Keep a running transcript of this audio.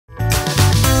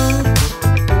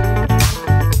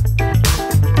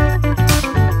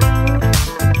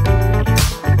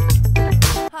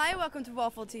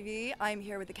Waffle TV. I'm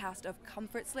here with the cast of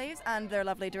Comfort Slaves and their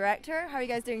lovely director. How are you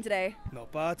guys doing today? Not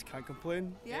bad, can't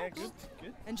complain. Yeah, good.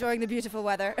 Enjoying the beautiful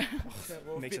weather.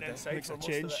 Makes a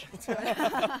change.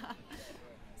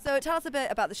 So tell us a bit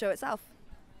about the show itself.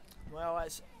 Well,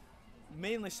 it's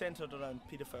mainly centred around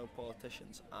paedophile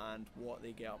politicians and what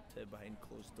they get up to behind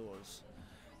closed doors.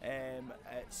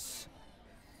 It's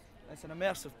an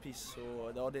immersive piece, so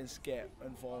the audience get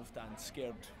involved and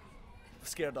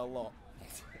scared a lot,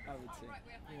 I would say.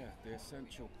 Yeah, the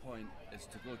essential point is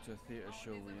to go to a theatre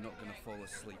show where you're not going to fall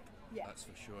asleep, that's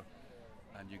for sure.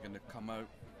 And you're going to come out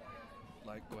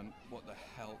like going, what the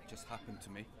hell just happened to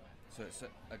me? So it's,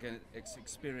 again, it's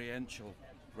experiential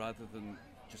rather than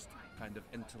just kind of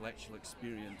intellectual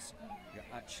experience. You're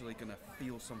actually going to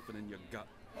feel something in your gut,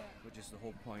 which is the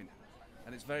whole point.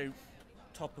 And it's very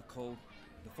topical.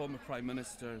 The former Prime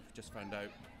Minister just found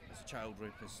out as a child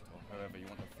rapist, or however you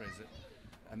want to phrase it,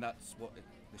 and that's what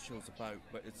the show's about.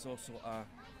 But it's also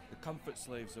the Comfort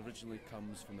Slaves originally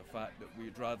comes from the fact that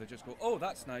we'd rather just go, oh,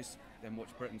 that's nice, than watch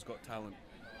Britain's Got Talent.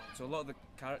 So a lot of the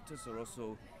characters are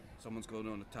also someone's going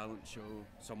on a talent show,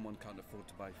 someone can't afford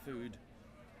to buy food,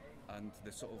 and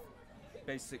the sort of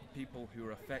basic people who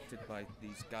are affected by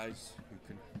these guys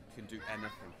who can do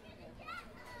anything.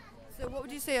 So what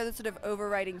would you say are the sort of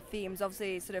overriding themes?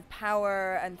 Obviously sort of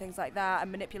power and things like that,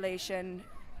 and manipulation.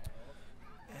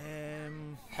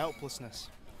 Helplessness.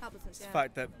 Helplessness, It's the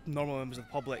fact that normal members of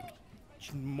the public,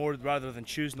 more rather than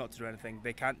choose not to do anything,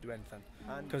 they can't do anything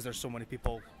because there's so many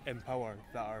people in power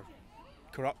that are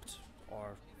corrupt or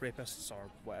rapists or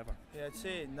whatever. Yeah, I'd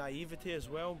say naivety as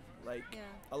well. Like,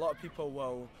 a lot of people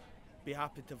will be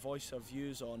happy to voice their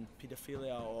views on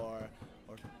paedophilia or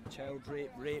child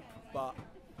rape, but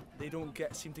they don't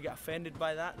seem to get offended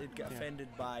by that. They'd get offended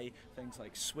by things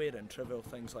like swearing, trivial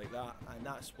things like that, and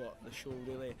that's what the show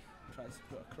really tries to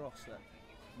put across, that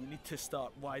you need to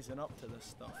start wising up to this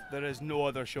stuff. There is no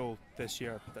other show this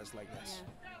year that's like this.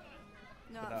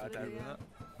 No, Without a doubt.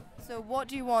 So what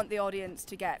do you want the audience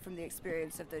to get from the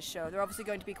experience of this show? They're obviously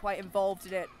going to be quite involved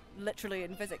in it, literally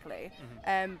and physically,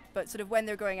 but sort of when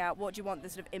they're going out, what do you want the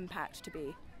sort of impact to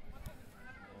be?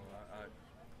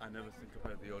 I never think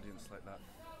about the audience like that.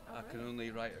 I can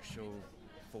only write a show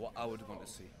for what I would want to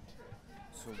see.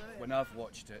 So when I've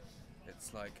watched it,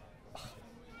 it's like,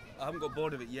 I haven't got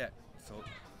bored of it yet. So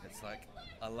it's like,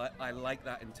 I like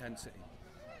that intensity.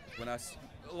 When a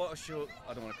lot of shows,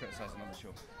 I don't want to criticise another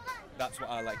show. That's what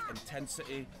I like,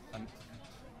 intensity, and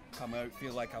come out,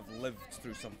 feel like I've lived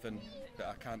through something that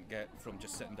I can't get from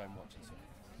just sitting down watching something.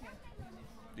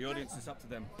 The audience is up to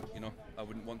them, you know. I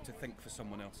wouldn't want to think for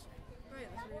someone else.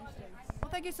 Brilliant, that's really interesting.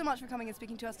 Well, thank you so much for coming and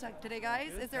speaking to us today,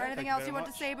 guys. Is there anything else you want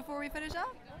to say before we finish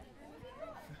up?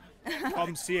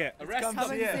 Come see it. Come and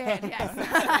see it,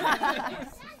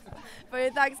 yes.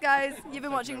 Brilliant, thanks guys. You've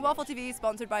been watching Waffle TV,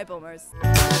 sponsored by Bulmers.